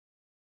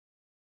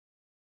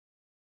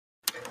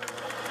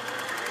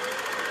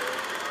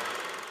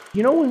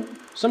You know, when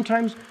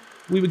sometimes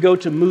we would go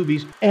to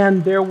movies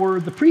and there were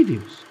the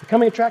previews, the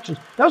coming attractions.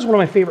 That was one of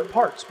my favorite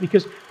parts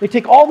because they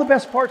take all the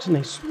best parts and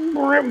they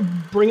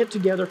bring it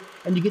together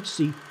and you get to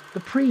see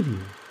the preview.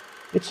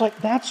 It's like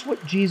that's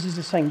what Jesus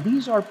is saying.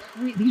 These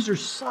are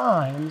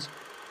signs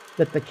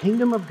that the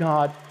kingdom of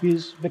God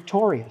is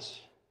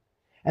victorious.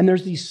 And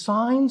there's these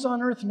signs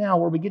on earth now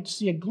where we get to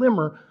see a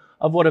glimmer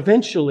of what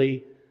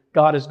eventually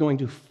God is going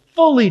to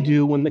fully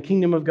do when the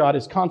kingdom of God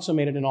is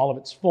consummated in all of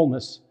its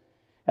fullness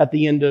at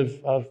the end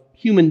of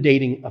human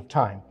dating of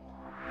time.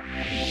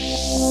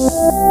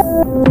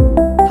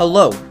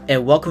 Hello,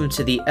 and welcome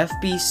to the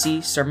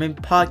FBC Sermon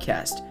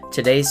Podcast.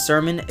 Today's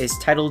sermon is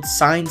titled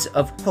Signs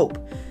of Hope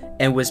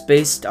and was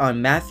based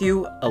on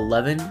Matthew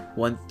 11,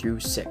 1 through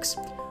 6.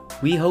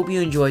 We hope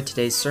you enjoy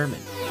today's sermon.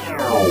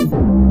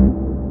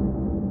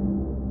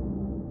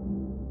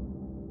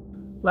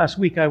 Last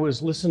week I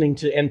was listening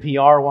to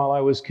NPR while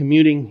I was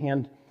commuting,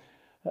 and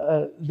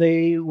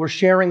they were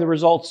sharing the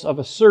results of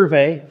a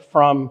survey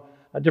from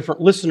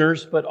different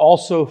listeners, but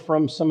also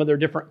from some of their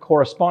different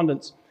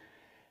correspondents.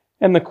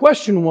 And the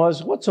question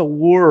was, what's a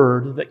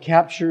word that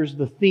captures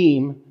the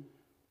theme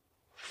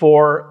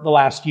for the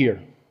last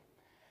year?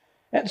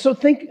 And so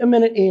think a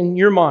minute in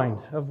your mind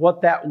of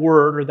what that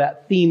word or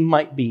that theme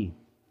might be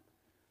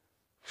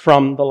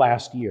from the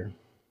last year.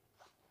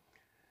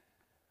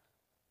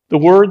 The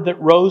word that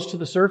rose to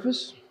the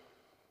surface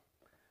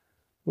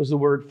was the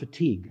word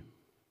fatigue.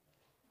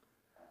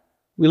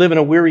 We live in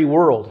a weary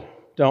world,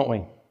 don't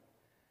we?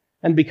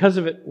 And because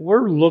of it,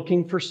 we're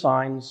looking for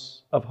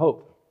signs of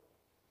hope.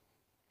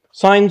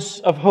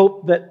 Signs of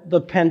hope that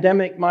the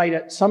pandemic might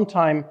at some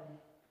time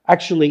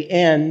actually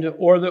end,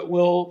 or that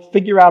we'll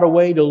figure out a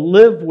way to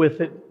live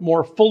with it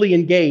more fully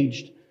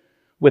engaged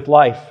with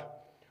life.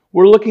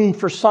 We're looking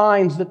for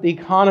signs that the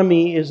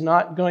economy is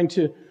not going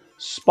to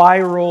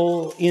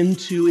spiral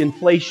into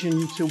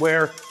inflation to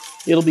where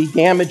it'll be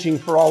damaging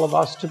for all of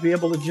us to be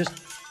able to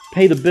just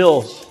pay the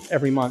bills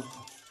every month.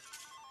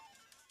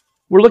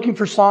 We're looking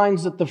for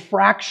signs that the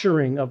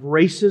fracturing of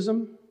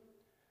racism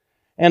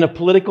and a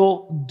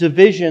political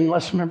division,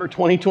 let's remember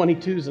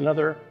 2022 is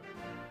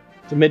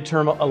it's a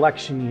midterm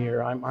election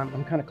year.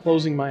 I'm kind of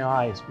closing my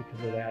eyes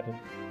because of that.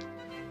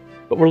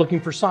 But we're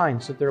looking for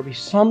signs that there will be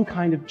some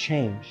kind of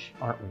change,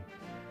 aren't we?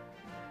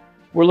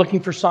 We're looking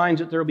for signs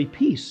that there will be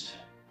peace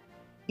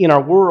in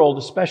our world,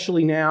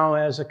 especially now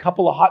as a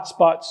couple of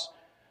hotspots,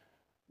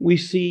 we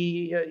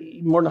see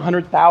more than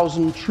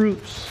 100,000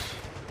 troops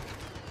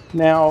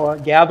now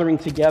gathering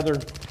together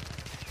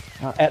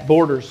at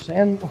borders.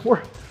 And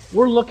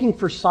we're looking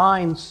for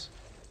signs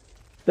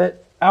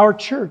that our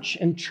church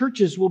and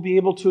churches will be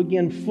able to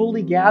again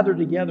fully gather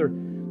together.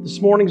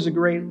 This morning is a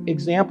great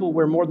example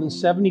where more than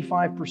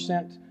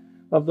 75%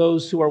 of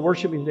those who are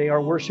worshiping today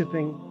are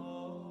worshiping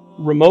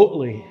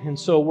remotely. And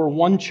so we're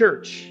one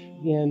church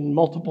in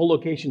multiple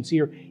locations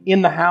here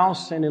in the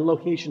house and in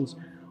locations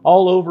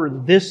all over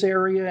this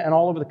area and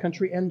all over the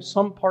country and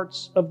some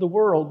parts of the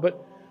world.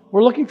 But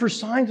we're looking for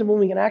signs of when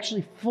we can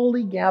actually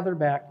fully gather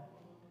back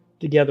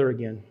together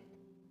again.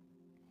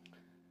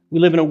 We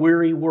live in a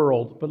weary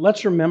world, but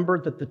let's remember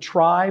that the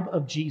tribe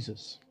of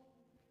Jesus,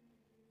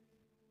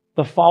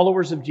 the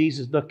followers of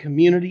Jesus, the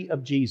community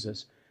of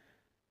Jesus,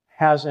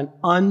 has an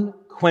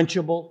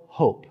unquenchable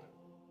hope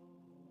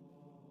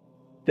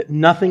that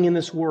nothing in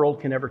this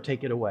world can ever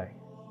take it away.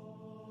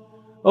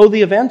 Oh,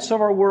 the events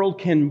of our world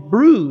can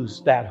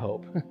bruise that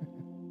hope,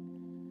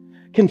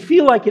 can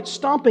feel like it's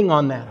stomping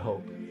on that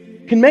hope,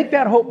 can make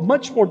that hope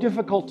much more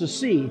difficult to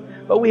see,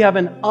 but we have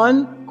an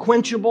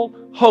unquenchable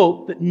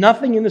hope that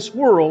nothing in this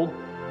world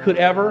could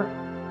ever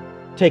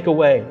take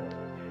away.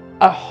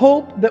 A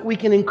hope that we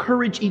can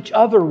encourage each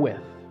other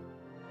with.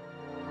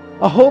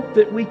 A hope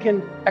that we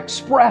can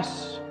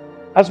express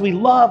as we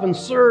love and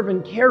serve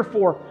and care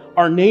for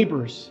our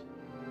neighbors.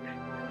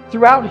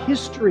 Throughout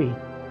history,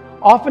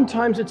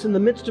 oftentimes it's in the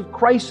midst of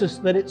crisis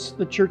that it's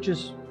the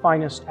church's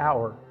finest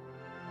hour.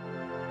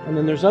 And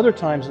then there's other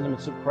times in the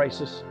midst of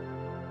crisis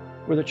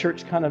where the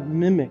church kind of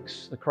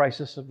mimics the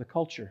crisis of the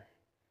culture.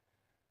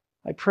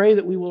 I pray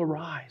that we will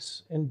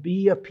arise and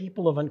be a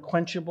people of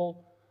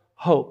unquenchable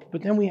hope.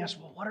 But then we ask,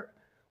 well,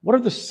 what are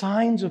the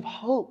signs of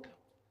hope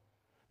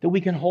that we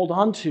can hold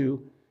on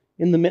to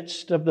in the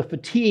midst of the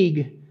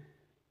fatigue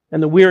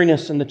and the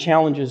weariness and the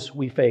challenges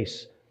we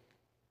face?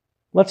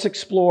 Let's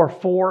explore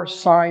 4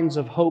 signs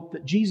of hope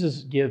that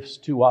Jesus gives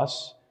to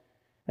us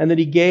and that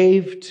He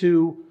gave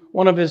to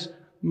one of His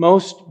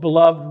most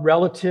beloved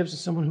relatives,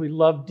 someone who He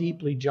loved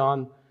deeply,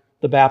 John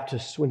the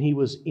Baptist, when he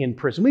was in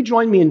prison. We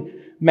join me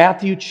in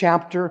Matthew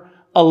chapter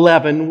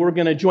 11. We're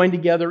going to join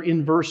together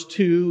in verse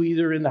 2,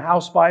 either in the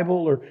house Bible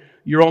or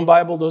your own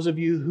Bible. Those of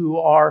you who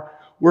are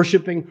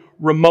worshiping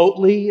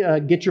remotely,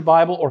 get your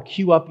Bible or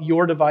cue up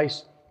your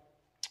device.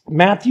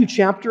 Matthew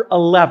chapter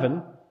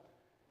 11.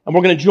 And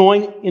we're going to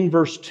join in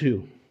verse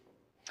 2.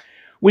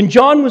 When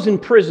John was in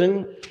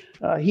prison,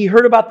 he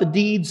heard about the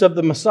deeds of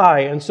the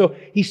Messiah. And so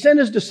he sent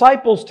his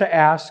disciples to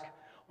ask,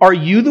 "Are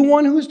you the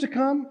one who is to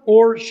come,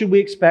 or should we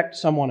expect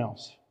someone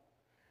else?"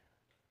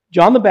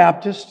 John the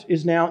Baptist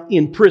is now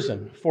in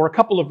prison for a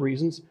couple of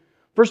reasons.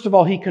 First of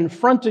all, he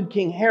confronted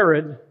King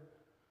Herod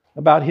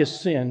about his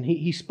sin.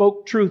 He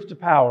spoke truth to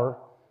power,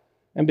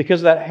 and because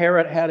of that,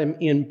 Herod had him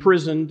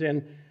imprisoned.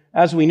 And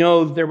as we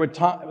know, there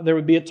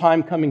would be a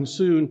time coming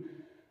soon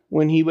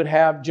when he would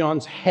have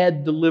John's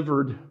head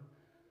delivered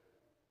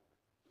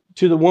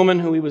to the woman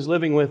who he was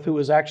living with, who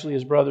was actually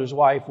his brother's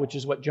wife, which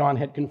is what John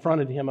had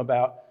confronted him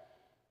about.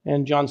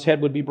 And John's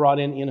head would be brought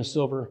in a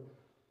silver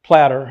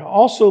platter.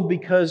 Also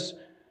because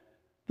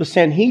the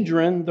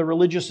Sanhedrin, the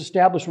religious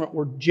establishment,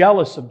 were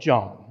jealous of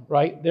John,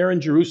 right? They're in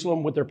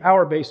Jerusalem with their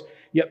power base,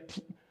 yet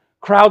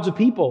crowds of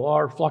people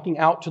are flocking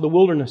out to the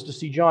wilderness to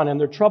see John, and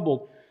they're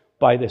troubled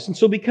by this. And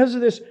so because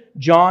of this,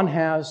 John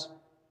has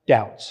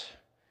doubts.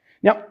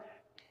 Now,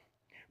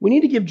 we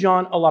need to give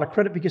John a lot of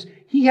credit because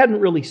he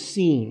hadn't really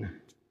seen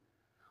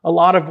a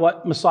lot of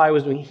what Messiah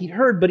was doing. He'd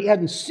heard, but he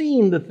hadn't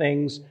seen the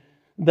things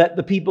that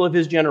the people of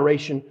his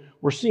generation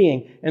were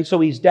seeing. And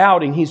so he's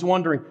doubting, he's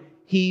wondering,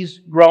 he's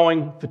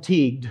growing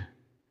fatigued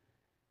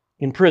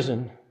in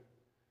prison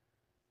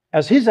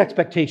as his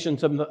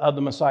expectations of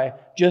the Messiah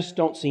just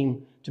don't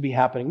seem to be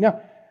happening.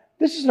 Now,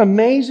 this is an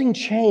amazing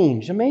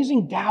change,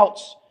 amazing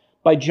doubts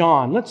by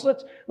John.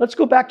 Let's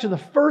go back to the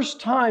first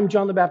time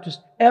John the Baptist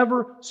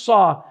ever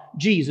saw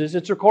Jesus.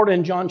 It's recorded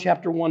in John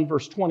chapter 1,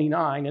 verse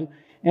 29.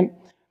 And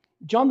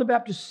John the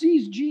Baptist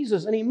sees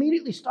Jesus and he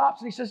immediately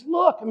stops and he says,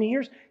 look,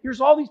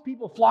 here's all these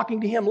people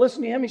flocking to him,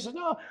 listen to him. He says,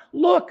 no,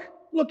 look,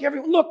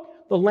 everyone, look,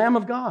 the Lamb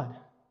of God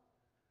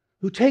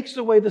who takes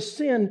away the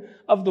sin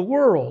of the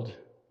world.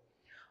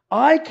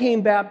 I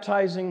came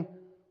baptizing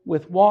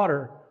with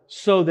water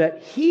so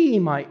that he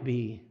might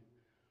be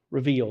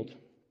revealed.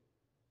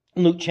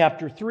 In Luke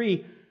chapter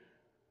 3,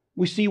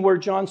 we see where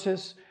John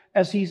says,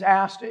 as he's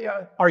asked,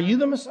 are you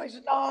the Messiah? He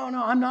says, no,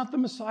 I'm not the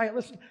Messiah.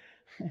 Listen,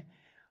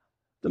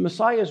 the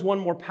Messiah is one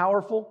more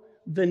powerful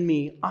than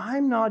me.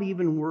 I'm not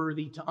even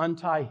worthy to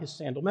untie his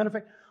sandal. Matter of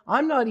fact,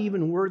 I'm not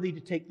even worthy to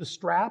take the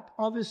strap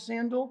of his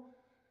sandal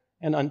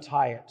and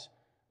untie it.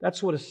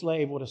 That's what a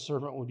slave, what a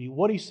servant would be.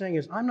 What he's saying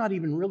is, I'm not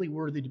even really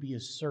worthy to be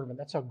his servant.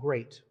 That's how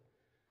great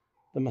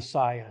the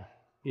Messiah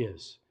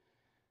is.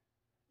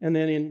 And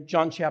then in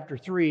John chapter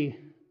 3,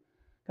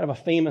 kind of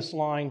a famous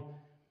line,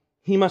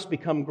 he must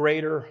become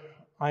greater,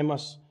 I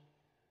must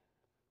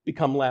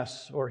become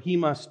less, or he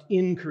must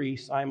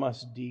increase, I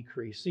must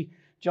decrease. See,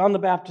 John the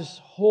Baptist's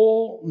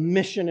whole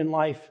mission in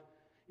life,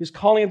 his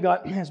calling of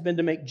God has been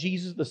to make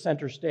Jesus the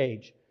center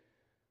stage.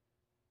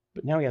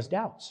 But now he has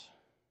doubts.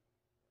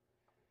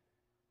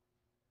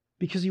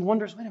 Because he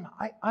wonders, wait a minute,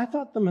 I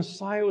thought the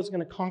Messiah was going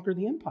to conquer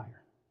the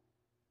empire.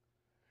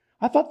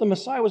 I thought the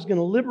Messiah was going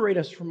to liberate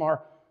us from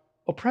our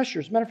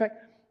oppressors. Matter of fact,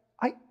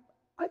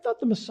 I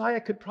thought the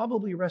Messiah could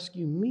probably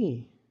rescue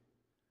me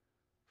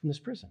from this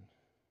prison.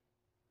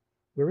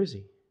 Where is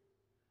he?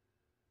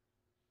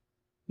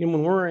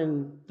 When we're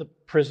in the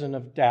prison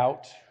of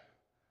doubt,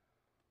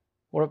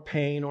 or of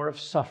pain, or of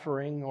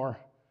suffering,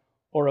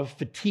 or of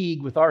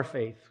fatigue with our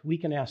faith, we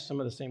can ask some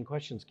of the same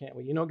questions, can't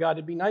we? God,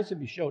 it'd be nice if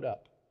you showed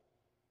up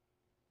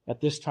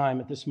at this time,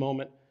 at this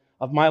moment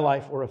of my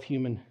life or of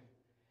human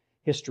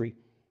history.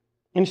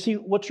 And you see,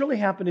 what's really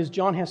happened is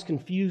John has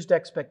confused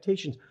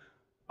expectations.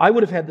 I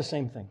would have had the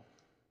same thing.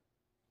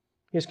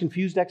 He has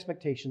confused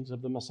expectations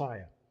of the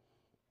Messiah.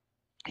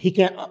 He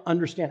can't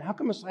understand, how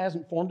come Messiah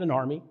hasn't formed an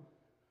army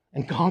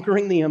and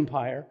conquering the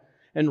empire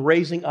and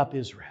raising up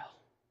Israel?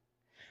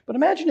 But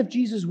imagine if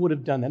Jesus would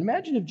have done that.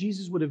 Imagine if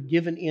Jesus would have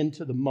given in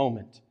to the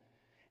moment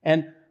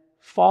and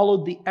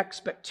followed the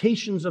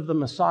expectations of the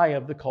Messiah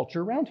of the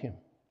culture around him.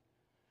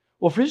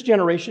 Well, for his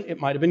generation, it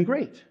might have been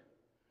great.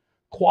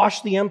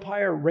 Quash the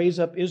empire, raise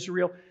up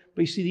Israel.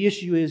 But you see, the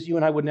issue is you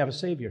and I wouldn't have a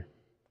Savior.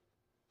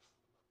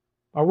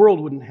 Our world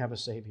wouldn't have a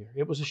Savior.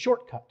 It was a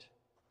shortcut.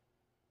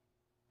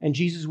 And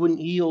Jesus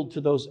wouldn't yield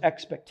to those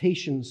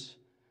expectations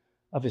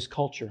of his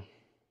culture.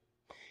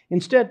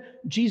 Instead,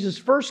 Jesus'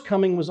 first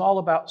coming was all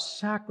about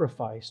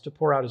sacrifice to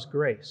pour out his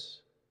grace.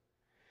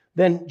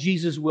 Then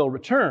Jesus will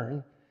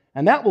return,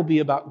 and that will be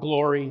about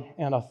glory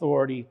and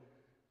authority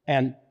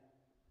and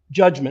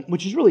judgment,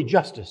 which is really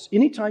justice.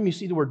 Anytime you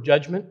see the word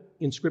judgment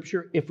in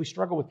Scripture, if we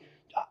struggle with,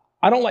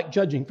 I don't like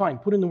judging, fine,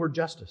 put in the word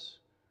justice.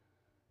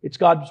 It's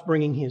God's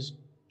bringing his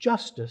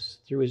justice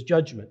through his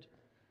judgment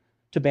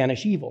to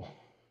banish evil.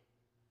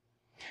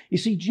 You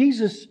see,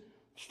 Jesus'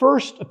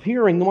 first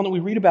appearing, the one that we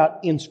read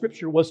about in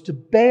Scripture, was to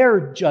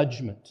bear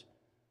judgment.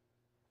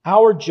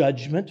 Our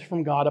judgment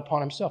from God upon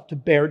himself, to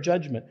bear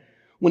judgment.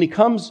 When he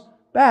comes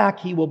back,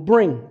 he will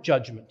bring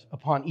judgment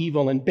upon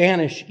evil and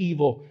banish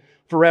evil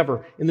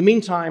forever. In the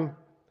meantime,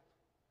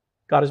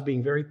 God is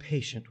being very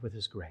patient with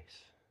his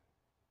grace.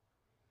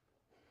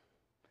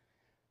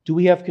 Do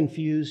we have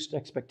confused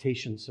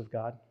expectations of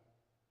God?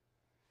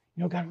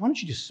 God, why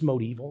don't you just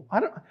smote evil? I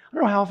don't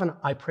know how often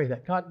I pray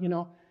that. God,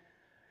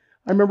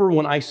 I remember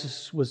when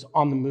ISIS was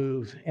on the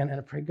move, and I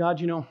prayed,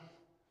 God,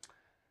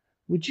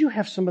 would you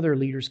have some of their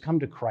leaders come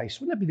to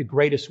Christ? Wouldn't that be the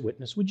greatest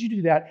witness? Would you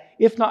do that?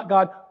 If not,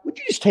 God, would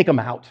you just take them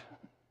out?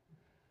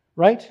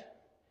 Right?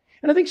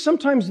 And I think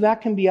sometimes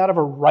that can be out of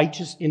a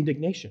righteous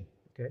indignation,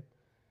 okay?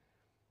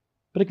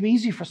 But it can be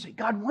easy for us to say,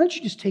 God, why don't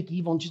you just take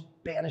evil and just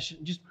banish it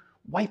and just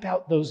wipe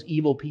out those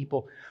evil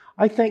people?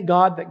 I thank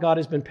God that God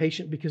has been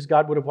patient, because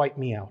God would have wiped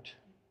me out.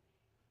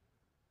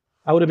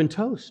 I would have been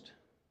toast,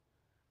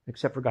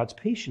 except for God's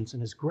patience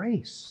and His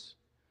grace.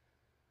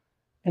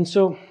 And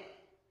so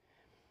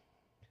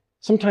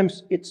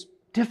sometimes it's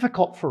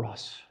difficult for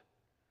us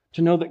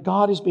to know that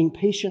God is being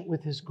patient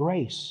with His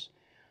grace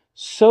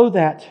so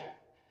that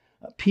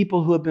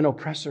people who have been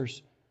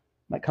oppressors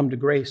might come to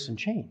grace and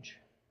change.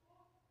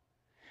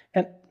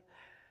 And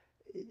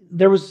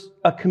there was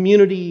a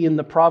community in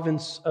the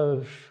province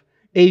of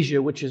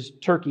Asia, which is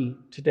Turkey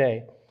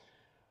today,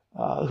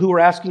 who were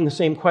asking the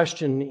same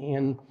question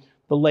in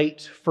the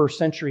late first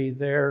century.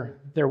 They're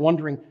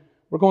wondering,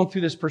 we're going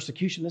through this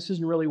persecution. This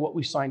isn't really what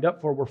we signed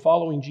up for. We're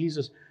following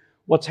Jesus.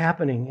 What's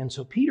happening? And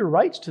so Peter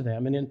writes to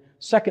them. And in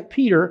 2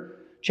 Peter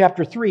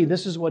chapter 3,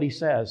 this is what he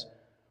says.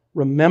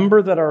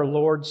 Remember that our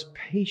Lord's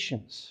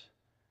patience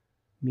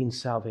means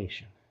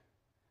salvation.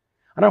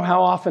 I know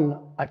how often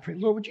I pray,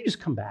 Lord, would you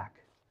just come back?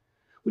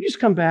 Would you just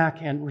come back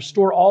and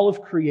restore all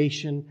of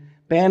creation,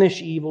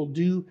 banish evil,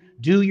 do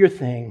your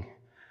thing?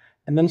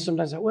 And then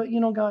sometimes I,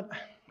 God,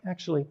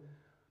 actually,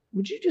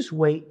 would you just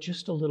wait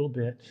just a little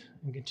bit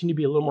and continue to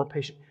be a little more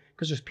patient?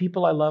 Because there's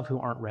people I love who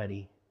aren't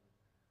ready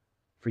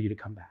for you to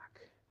come back.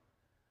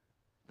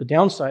 The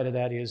downside of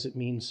that is it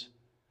means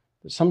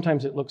that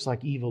sometimes it looks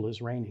like evil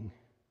is reigning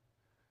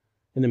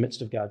in the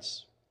midst of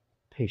God's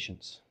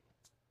patience.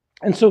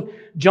 And so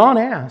John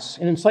asks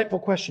an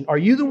insightful question. Are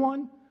you the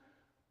one?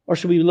 Or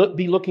should we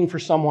be looking for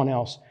someone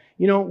else?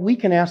 We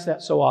can ask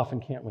that so often,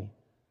 can't we?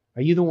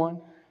 Are you the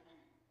one?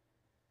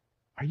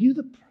 Are you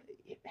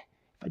if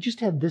I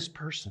just had this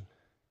person,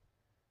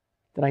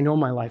 then I know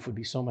my life would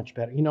be so much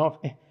better.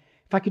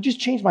 If I could just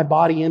change my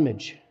body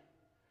image,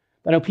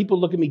 I know people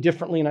look at me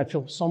differently and I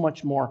feel so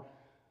much more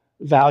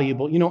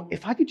valuable.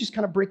 If I could just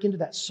kind of break into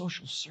that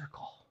social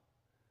circle,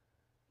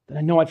 then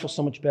I know I'd feel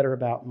so much better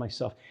about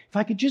myself. If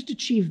I could just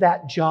achieve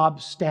that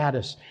job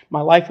status,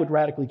 my life would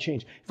radically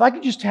change. If I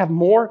could just have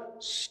more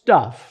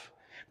stuff,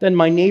 then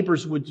my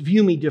neighbors would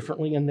view me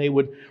differently and they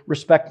would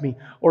respect me.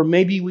 Or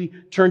maybe we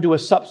turn to a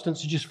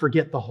substance to just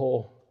forget the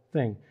whole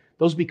thing.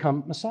 Those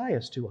become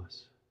messiahs to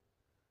us.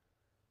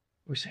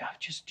 We say,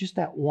 just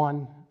that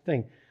one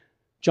thing.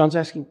 John's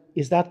asking,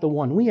 is that the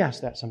one? We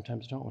ask that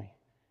sometimes, don't we?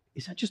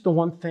 Is that just the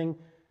one thing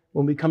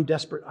when we become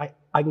desperate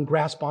I can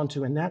grasp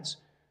onto, and that's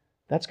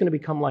going to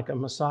become like a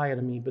messiah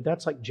to me, but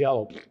that's like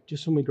Jell-O,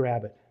 just when we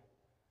grab it.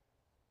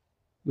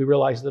 We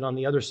realize that on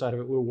the other side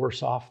of it, we're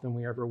worse off than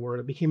we ever were.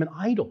 It became an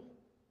idol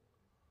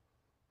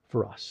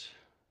for us,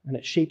 and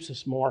it shapes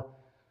us more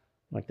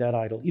like that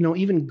idol.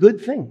 Even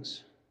good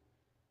things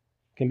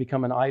can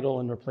become an idol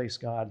and replace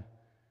God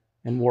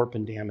and warp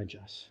and damage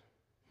us.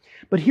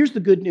 But here's the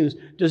good news.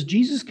 Does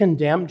Jesus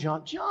condemn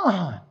John?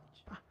 John,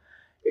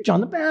 you're John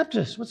the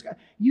Baptist.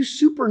 You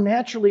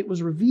supernaturally, it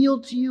was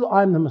revealed to you,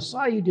 I'm the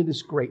Messiah. You did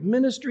this great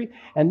ministry,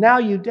 and now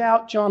you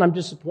doubt. John, I'm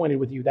disappointed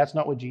with you. That's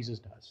not what Jesus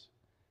does.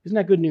 Isn't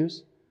that good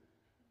news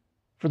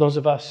for those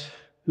of us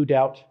who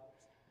doubt?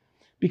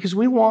 Because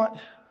we want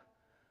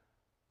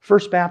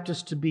First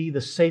Baptist to be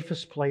the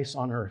safest place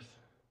on earth,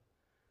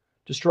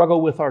 to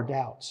struggle with our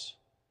doubts,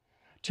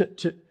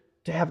 to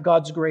have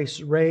God's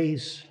grace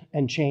raise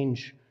and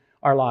change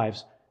our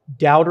lives.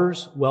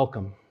 Doubters,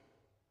 welcome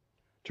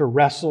to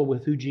wrestle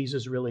with who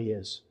Jesus really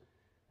is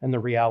and the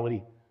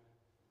reality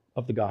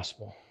of the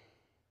gospel.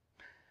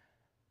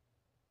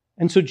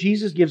 And so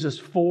Jesus gives us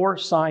 4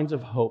 signs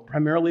of hope,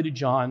 primarily to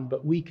John,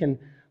 but we can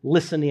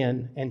listen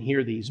in and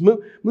hear these.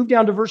 Move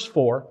down to verse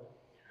 4.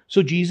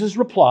 So Jesus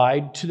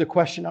replied to the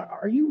question,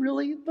 are you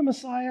really the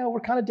Messiah? We're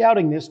kind of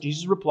doubting this.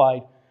 Jesus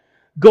replied,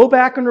 go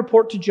back and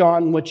report to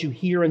John what you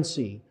hear and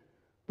see.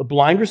 The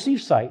blind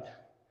receive sight,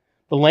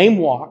 the lame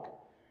walk,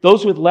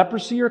 those with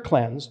leprosy are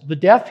cleansed, the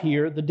deaf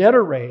hear, the dead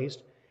are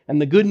raised,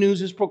 and the good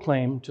news is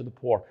proclaimed to the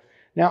poor.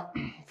 Now,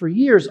 for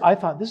years, I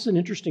thought this is an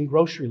interesting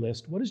grocery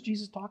list. What is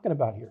Jesus talking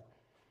about here?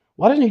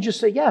 Why doesn't He just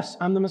say, yes,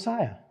 I'm the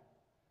Messiah?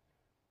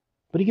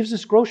 But He gives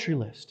this grocery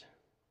list.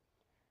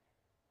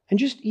 And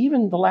just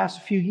even the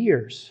last few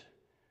years,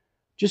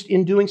 just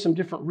in doing some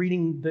different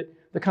reading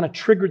that kind of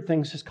triggered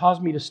things has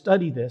caused me to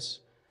study this,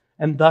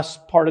 and thus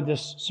part of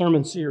this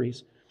sermon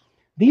series.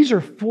 These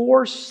are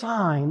 4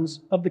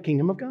 signs of the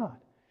kingdom of God.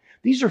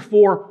 These are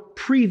 4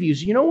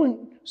 previews.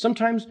 When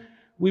sometimes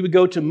we would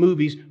go to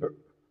movies, or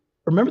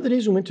remember the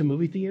days we went to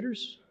movie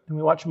theaters and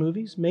we watched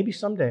movies? Maybe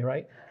someday,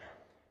 right?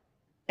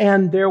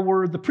 And there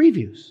were the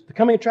previews, the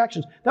coming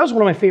attractions. That was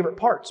one of my favorite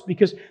parts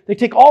because they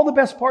take all the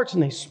best parts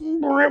and they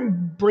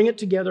bring it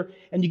together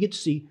and you get to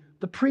see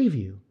the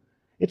preview.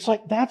 It's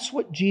like that's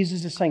what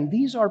Jesus is saying.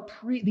 These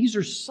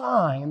are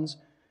signs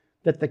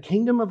that the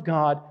kingdom of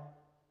God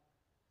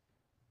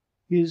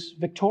is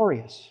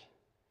victorious.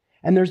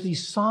 And there's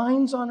these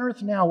signs on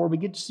earth now where we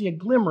get to see a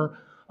glimmer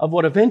of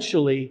what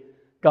eventually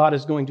God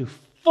is going to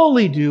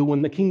fully do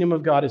when the kingdom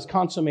of God is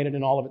consummated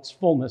in all of its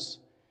fullness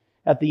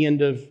at the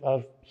end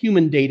of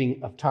human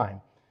dating of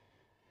time.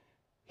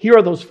 Here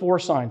are those 4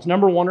 signs.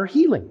 Number 1 are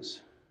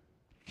healings.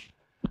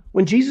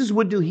 When Jesus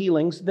would do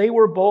healings, they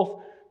were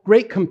both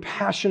great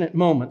compassionate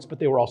moments, but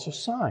they were also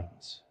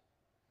signs.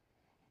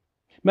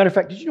 Matter of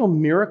fact, did you know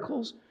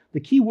miracles? The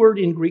key word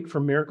in Greek for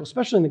miracle,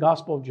 especially in the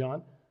Gospel of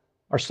John,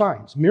 are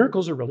signs.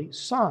 Miracles are really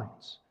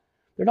signs.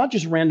 They're not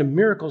just random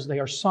miracles, they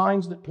are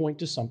signs that point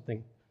to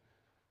something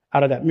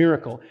out of that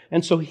miracle.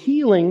 And so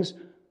healings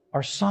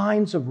are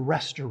signs of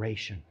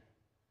restoration.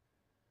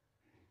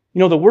 You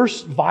know, the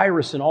worst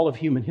virus in all of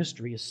human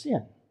history is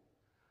sin.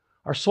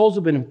 Our souls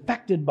have been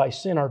infected by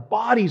sin. Our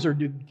bodies are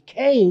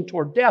decaying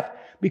toward death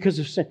because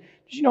of sin.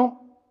 Did you know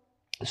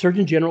the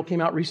Surgeon General came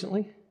out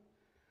recently?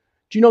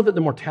 Do you know that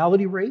the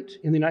mortality rate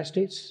in the United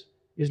States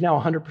is now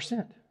 100%? Do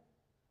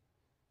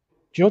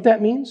you know what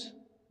that means?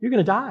 You're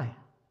going to die.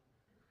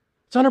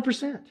 It's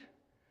 100%.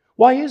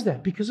 Why is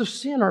that? Because of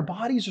sin, our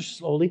bodies are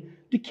slowly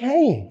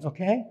decaying,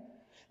 okay?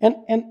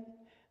 And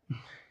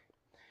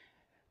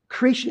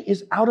creation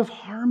is out of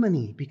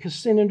harmony because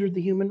sin entered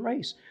the human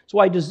race. That's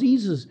why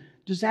diseases,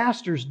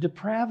 disasters,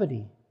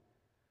 depravity.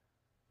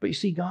 But you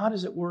see, God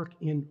is at work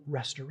in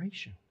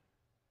restoration.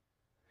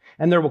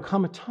 And there will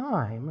come a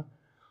time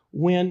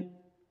when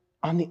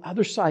on the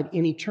other side,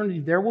 in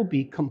eternity, there will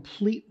be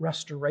complete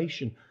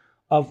restoration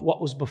of what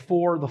was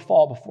before the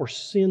fall, before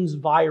sin's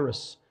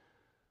virus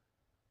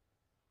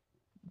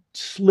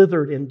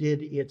slithered and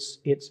did its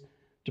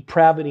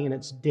depravity and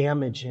its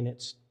damage and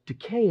its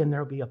decay, and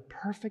there will be a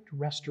perfect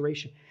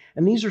restoration.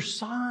 And these are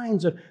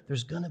signs of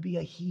there's going to be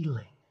a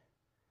healing.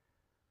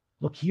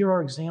 Look, here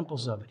are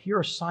examples of it. Here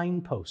are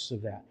signposts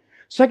of that.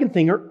 Second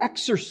thing are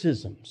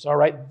exorcisms, all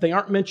right? They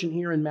aren't mentioned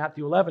here in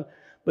Matthew 11,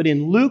 but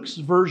in Luke's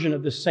version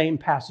of the same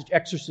passage,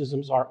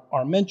 exorcisms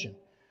are mentioned.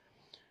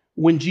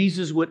 When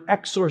Jesus would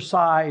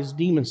exorcise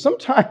demons,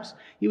 sometimes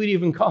he would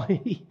even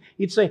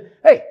he'd say,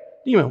 "Hey,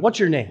 demon, what's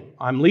your name?"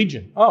 "I'm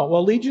Legion." "Oh,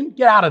 well, Legion,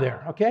 get out of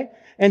there," okay?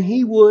 And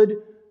he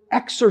would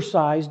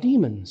exorcise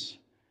demons.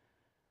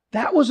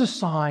 That was a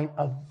sign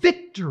of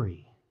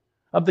victory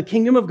of the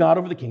kingdom of God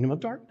over the kingdom of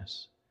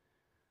darkness.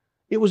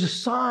 It was a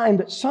sign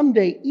that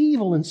someday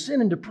evil and sin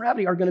and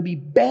depravity are going to be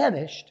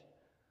banished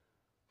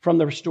from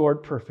the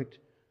restored, perfect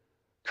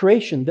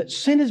creation. That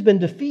sin has been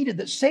defeated,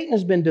 that Satan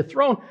has been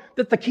dethroned,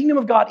 that the kingdom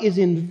of God is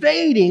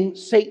invading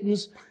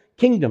Satan's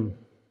kingdom.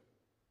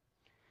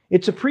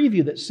 It's a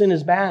preview that sin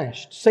is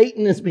banished,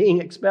 Satan is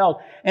being expelled,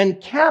 and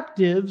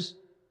captives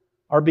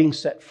are being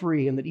set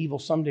free, and that evil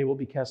someday will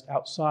be cast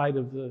outside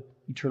of the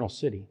eternal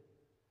city.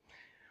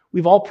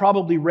 We've all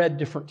probably read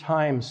different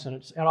times, and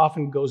it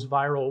often goes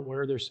viral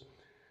where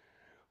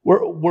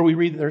we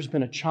read that there's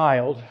been a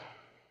child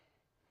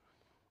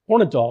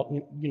or an adult,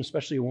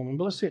 especially a woman,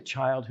 but let's say a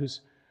child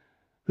who's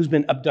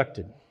been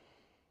abducted.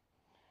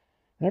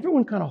 And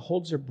everyone kind of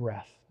holds their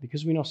breath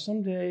because we know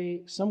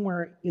someday,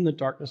 somewhere in the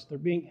darkness, they're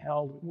being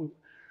held.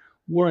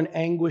 We're in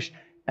anguish.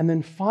 And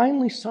then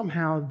finally,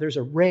 somehow, there's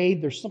a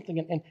raid, there's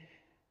something,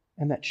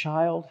 and that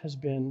child has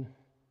been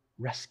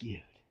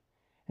rescued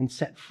and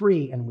set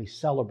free, and we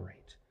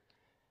celebrate.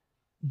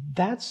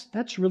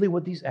 That's really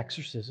what these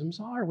exorcisms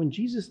are. When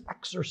Jesus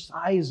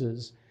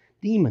exorcises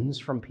demons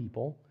from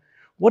people,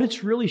 what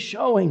it's really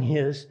showing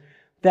is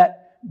that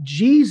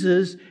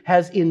Jesus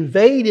has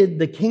invaded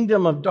the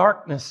kingdom of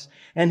darkness,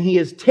 and he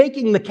is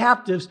taking the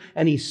captives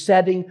and he's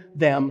setting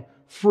them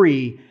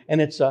free.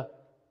 And it's a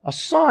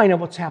sign of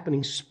what's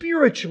happening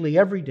spiritually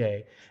every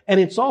day.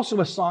 And it's also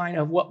a sign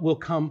of what will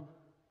come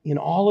in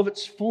all of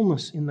its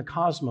fullness in the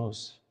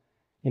cosmos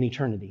in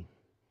eternity.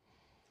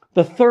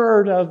 The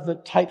third of the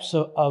types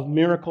of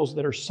miracles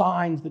that are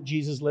signs that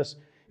Jesus lists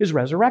is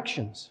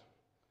resurrections.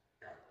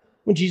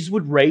 When Jesus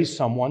would raise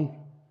someone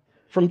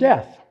from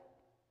death.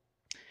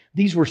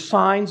 These were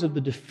signs of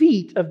the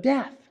defeat of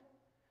death.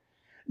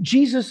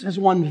 Jesus has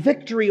won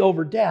victory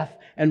over death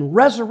and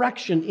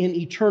resurrection in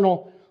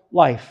eternal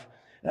life.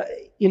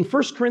 In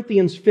 1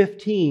 Corinthians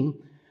 15,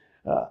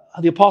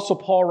 the Apostle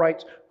Paul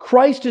writes,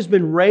 "Christ has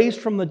been raised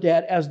from the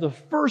dead as the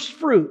first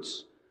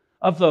fruits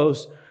of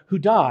those who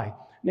die."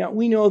 Now,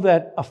 we know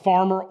that a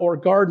farmer or a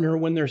gardener,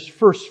 when there's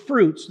first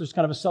fruits, there's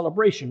kind of a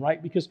celebration,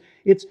 right? Because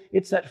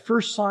it's that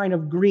first sign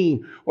of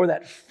green or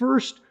that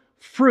first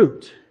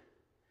fruit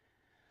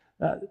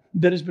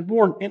that has been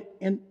born.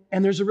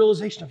 And there's a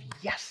realization of,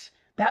 yes,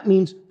 that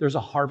means there's a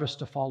harvest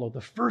to follow.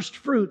 The first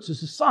fruits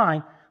is a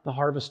sign, the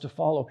harvest to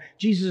follow.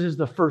 Jesus is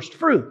the first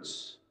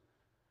fruits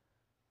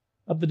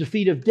of the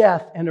defeat of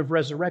death and of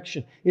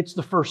resurrection. It's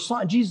the first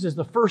sign. Jesus is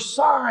the first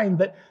sign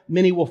that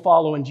many will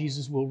follow, and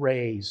Jesus will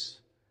raise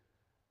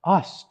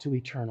us to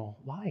eternal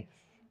life.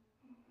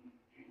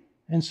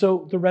 And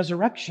so the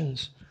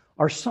resurrections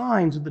are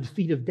signs of the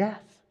defeat of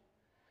death.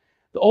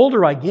 The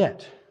older I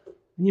get,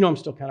 and I'm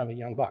still kind of a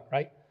young buck,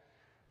 right?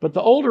 But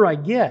the older I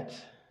get,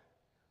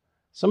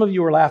 some of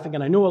you are laughing,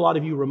 and I know a lot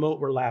of you remote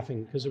were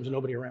laughing because there was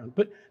nobody around.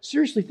 But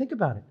seriously, think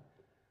about it.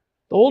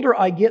 The older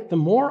I get, the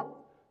more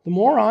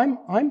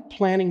I'm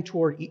planning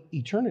toward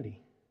eternity.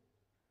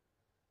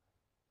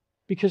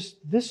 Because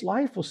this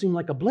life will seem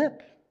like a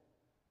blip.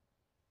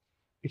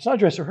 It's not a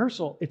dress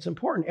rehearsal. It's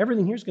important.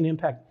 Everything here is going to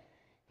impact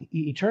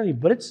eternity,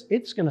 but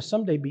it's going to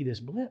someday be this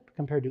blip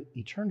compared to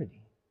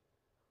eternity.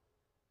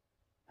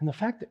 And the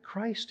fact that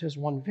Christ has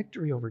won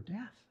victory over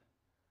death,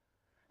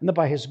 and that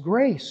by His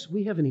grace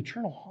we have an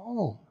eternal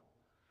home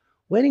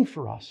waiting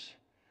for us,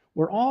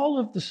 where all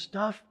of the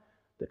stuff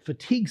that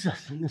fatigues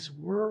us in this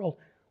world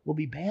will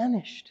be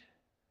banished,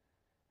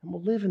 and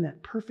we'll live in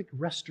that perfect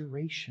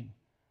restoration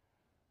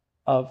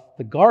of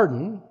the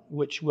garden,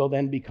 which will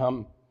then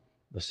become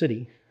the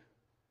city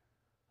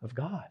of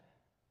God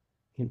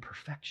in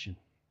perfection.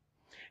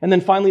 And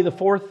then finally, the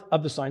fourth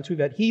of the signs, we've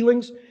had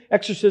healings,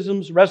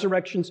 exorcisms,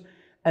 resurrections,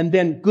 and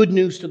then good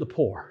news to the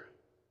poor.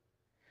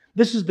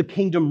 This is the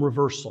kingdom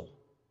reversal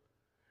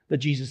that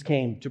Jesus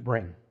came to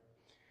bring,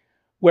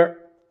 where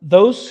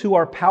those who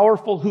are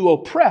powerful, who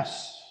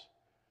oppress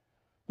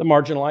the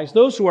marginalized,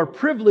 those who are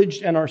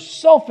privileged and are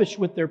selfish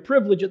with their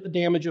privilege at the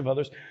damage of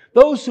others,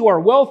 those who are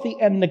wealthy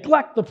and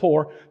neglect the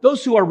poor,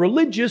 those who are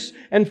religious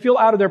and feel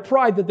out of their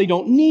pride that they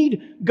don't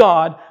need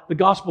God, the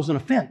gospel's an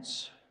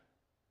offense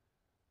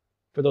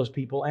for those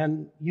people,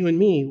 and you and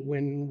me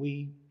when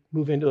we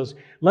move into those.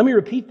 Let me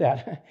repeat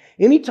that.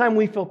 Anytime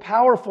we feel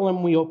powerful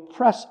and we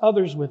oppress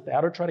others with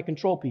that or try to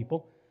control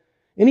people,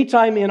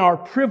 anytime in our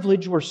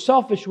privilege we're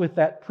selfish with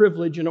that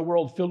privilege in a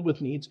world filled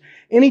with needs,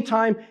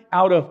 anytime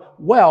out of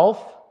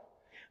wealth,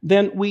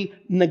 then we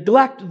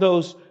neglect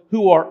those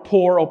who are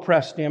poor,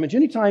 oppressed, damaged.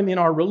 Anytime in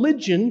our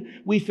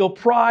religion we feel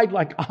pride,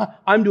 like,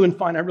 I'm doing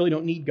fine, I really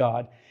don't need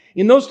God.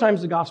 In those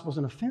times, the gospel is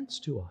an offense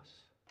to us.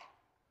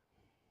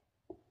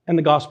 And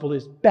the gospel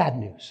is bad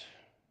news.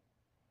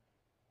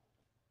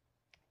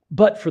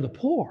 But for the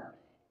poor,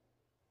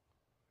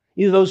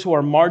 either those who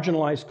are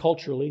marginalized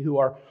culturally, who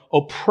are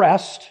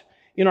oppressed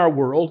in our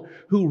world,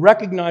 who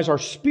recognize our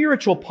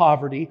spiritual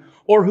poverty,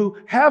 or who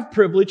have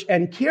privilege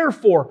and care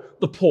for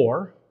the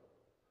poor,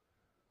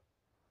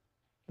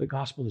 the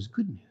gospel is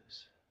good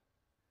news.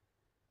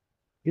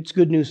 It's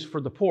good news for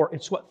the poor.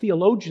 It's what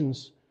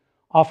theologians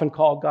often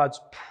call God's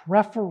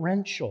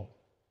preferential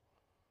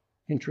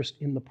interest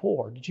in the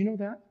poor. Did you know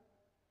that?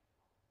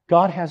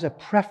 God has a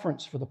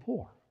preference for the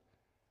poor.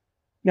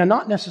 Now,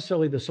 not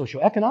necessarily the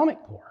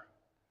socioeconomic poor,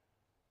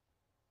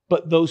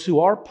 but those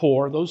who are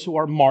poor, those who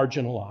are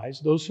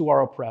marginalized, those who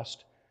are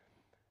oppressed,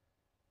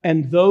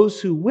 and those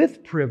who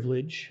with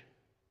privilege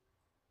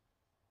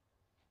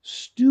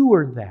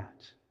steward that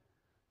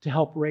to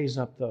help raise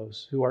up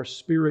those who are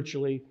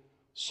spiritually,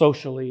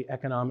 socially,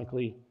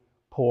 economically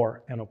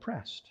poor and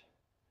oppressed.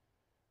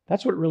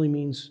 That's what it really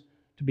means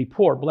to be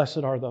poor. Blessed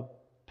are the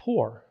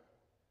poor.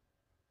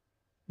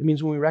 It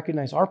means when we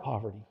recognize our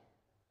poverty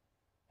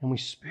and we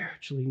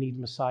spiritually need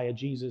Messiah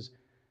Jesus,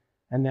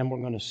 and then we're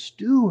going to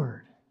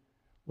steward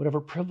whatever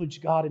privilege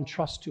God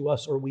entrusts to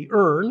us or we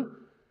earn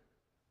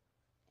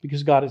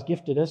because God has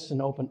gifted us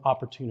and opened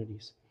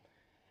opportunities.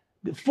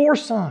 The 4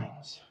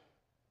 signs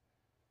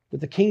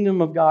that the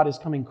kingdom of God is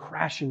coming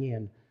crashing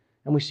in.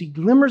 And we see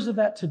glimmers of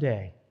that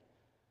today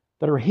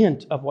that are a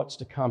hint of what's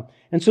to come.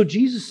 And so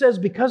Jesus says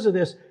because of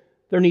this,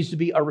 there needs to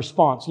be a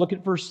response. Look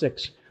at verse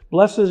 6.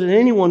 Blessed is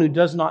anyone who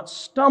does not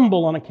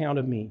stumble on account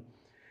of me.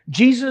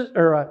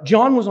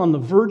 John was on the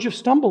verge of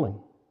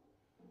stumbling.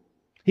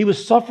 He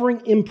was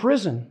suffering in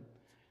prison.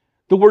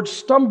 The word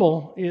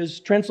stumble is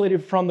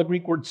translated from the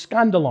Greek word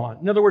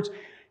skandalon. In other words,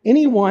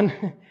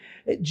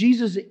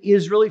 Jesus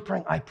is really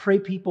praying, I pray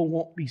people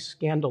won't be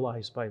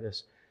scandalized by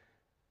this.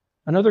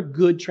 Another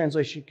good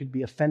translation could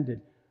be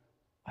offended.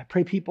 I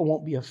pray people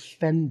won't be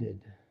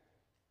offended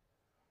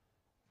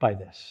by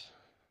this.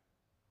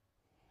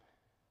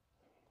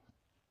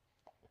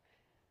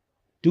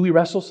 Do we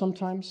wrestle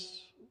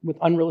sometimes with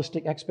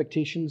unrealistic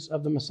expectations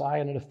of the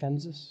Messiah and it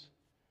offends us?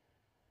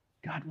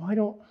 God,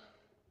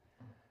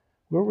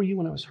 where were you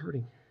when I was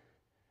hurting?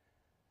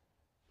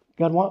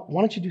 God,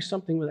 why don't you do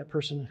something with that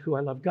person who I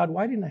love? God,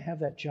 why didn't I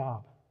have that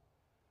job?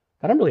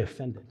 God, I'm really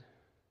offended.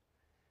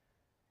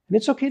 And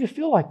it's okay to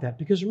feel like that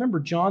because remember,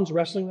 John's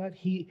wrestling with that.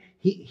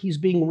 He's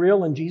being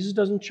real and Jesus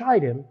doesn't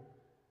chide him.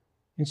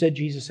 Instead,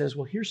 Jesus says,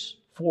 well, here's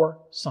 4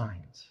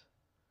 signs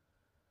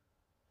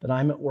that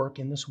I'm at work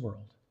in this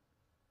world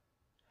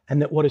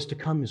and that what is to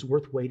come is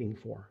worth waiting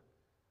for.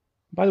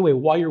 By the way,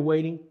 while you're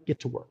waiting, get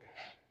to work.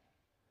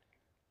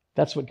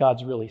 That's what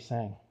God's really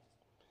saying.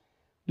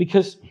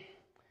 Because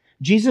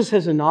Jesus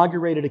has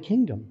inaugurated a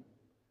kingdom.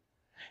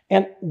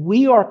 And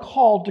we are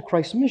called to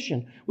Christ's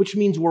mission, which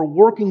means we're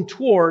working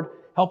toward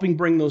helping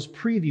bring those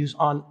previews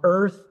on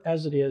earth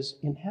as it is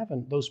in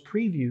heaven. Those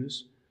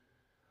previews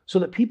so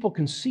that people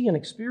can see and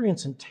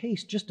experience and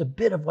taste just a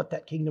bit of what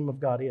that kingdom of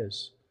God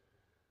is.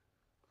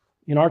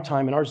 In our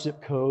time, in our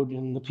zip code,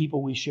 and the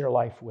people we share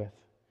life with.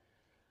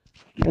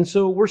 And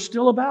so we're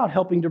still about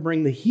helping to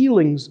bring the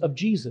healings of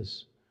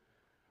Jesus.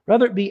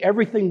 Whether it be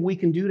everything we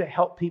can do to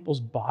help people's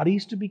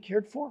bodies to be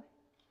cared for,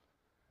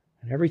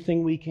 and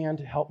everything we can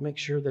to help make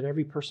sure that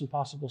every person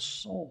possible's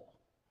soul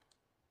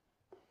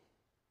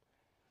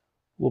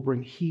will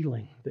bring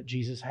healing that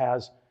Jesus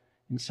has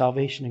in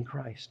salvation in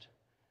Christ.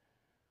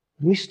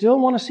 And we still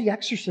want to see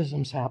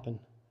exorcisms happen.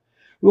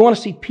 We want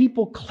to see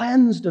people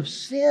cleansed of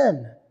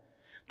sin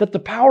That the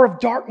power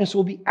of darkness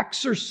will be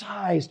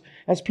exercised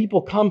as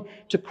people come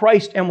to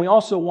Christ. And we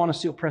also want to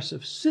see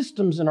oppressive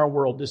systems in our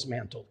world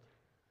dismantled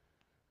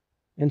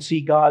and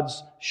see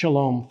God's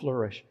shalom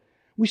flourish.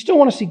 We still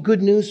want to see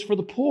good news for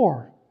the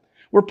poor,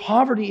 where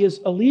poverty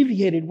is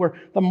alleviated, where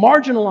the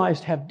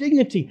marginalized have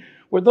dignity,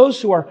 where those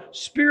who are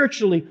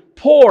spiritually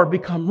poor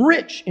become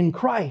rich in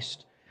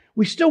Christ.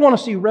 We still want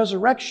to see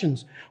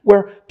resurrections,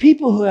 where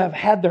people who have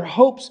had their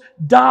hopes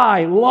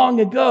die long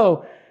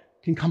ago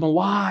can come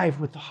alive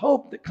with the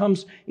hope that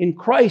comes in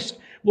Christ.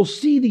 We'll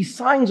see these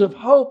signs of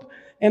hope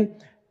and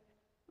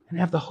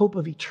have the hope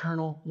of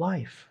eternal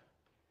life.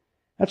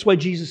 That's why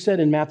Jesus said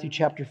in Matthew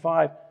chapter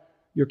 5,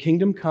 your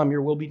kingdom come,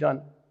 your will be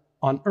done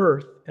on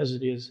earth as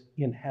it is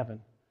in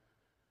heaven.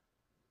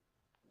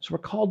 So we're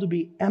called to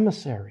be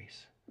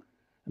emissaries,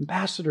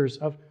 ambassadors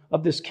of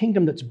this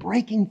kingdom that's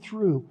breaking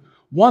through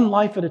one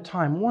life at a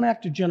time, one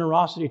act of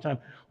generosity at a time,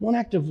 one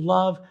act of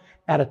love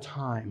at a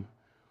time,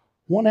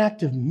 one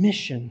act of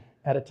mission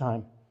at a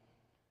time.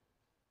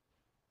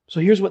 So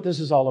here's what this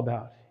is all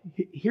about.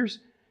 Here's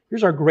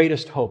our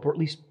greatest hope, or at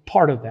least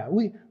part of that.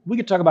 We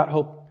could talk about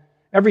hope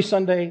every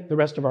Sunday the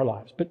rest of our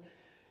lives. But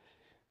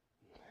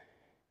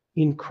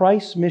in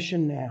Christ's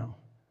mission now,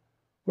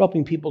 we're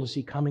helping people to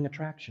see coming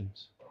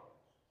attractions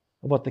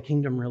of what the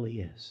kingdom really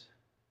is.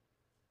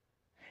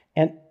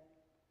 And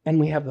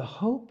we have the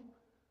hope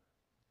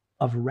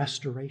of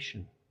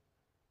restoration.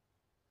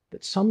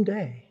 That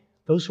someday,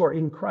 those who are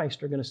in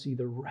Christ are going to see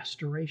the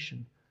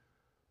restoration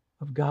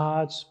of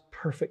God's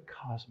perfect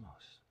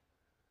cosmos.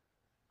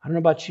 I don't know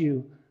about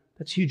you,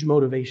 that's huge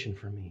motivation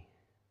for me.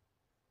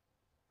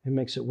 It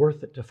makes it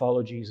worth it to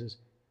follow Jesus,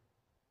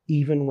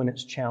 even when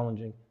it's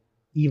challenging,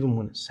 even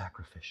when it's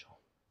sacrificial.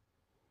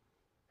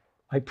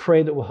 I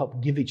pray that we'll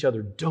help give each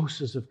other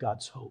doses of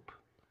God's hope,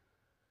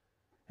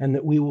 and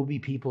that we will be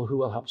people who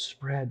will help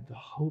spread the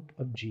hope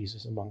of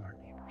Jesus among our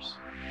neighbors.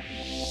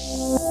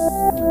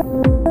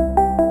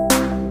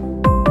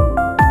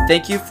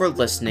 Thank you for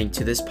listening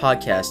to this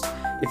podcast.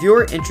 If you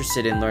are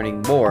interested in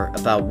learning more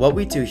about what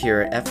we do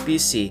here at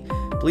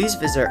FBC, please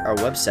visit our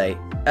website,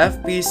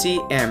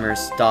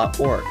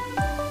 fbcamherst.org.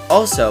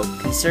 Also,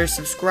 consider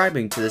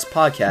subscribing to this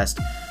podcast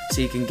so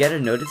you can get a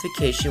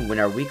notification when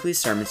our weekly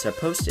sermons are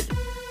posted.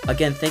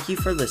 Again, thank you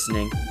for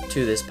listening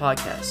to this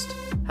podcast.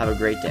 Have a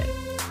great day.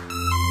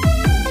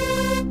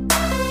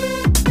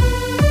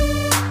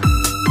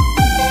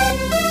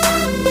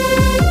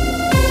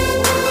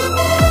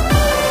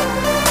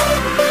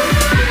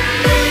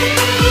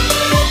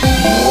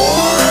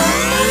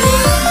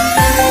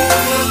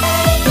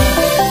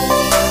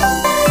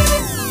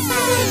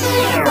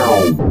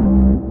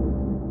 Wow.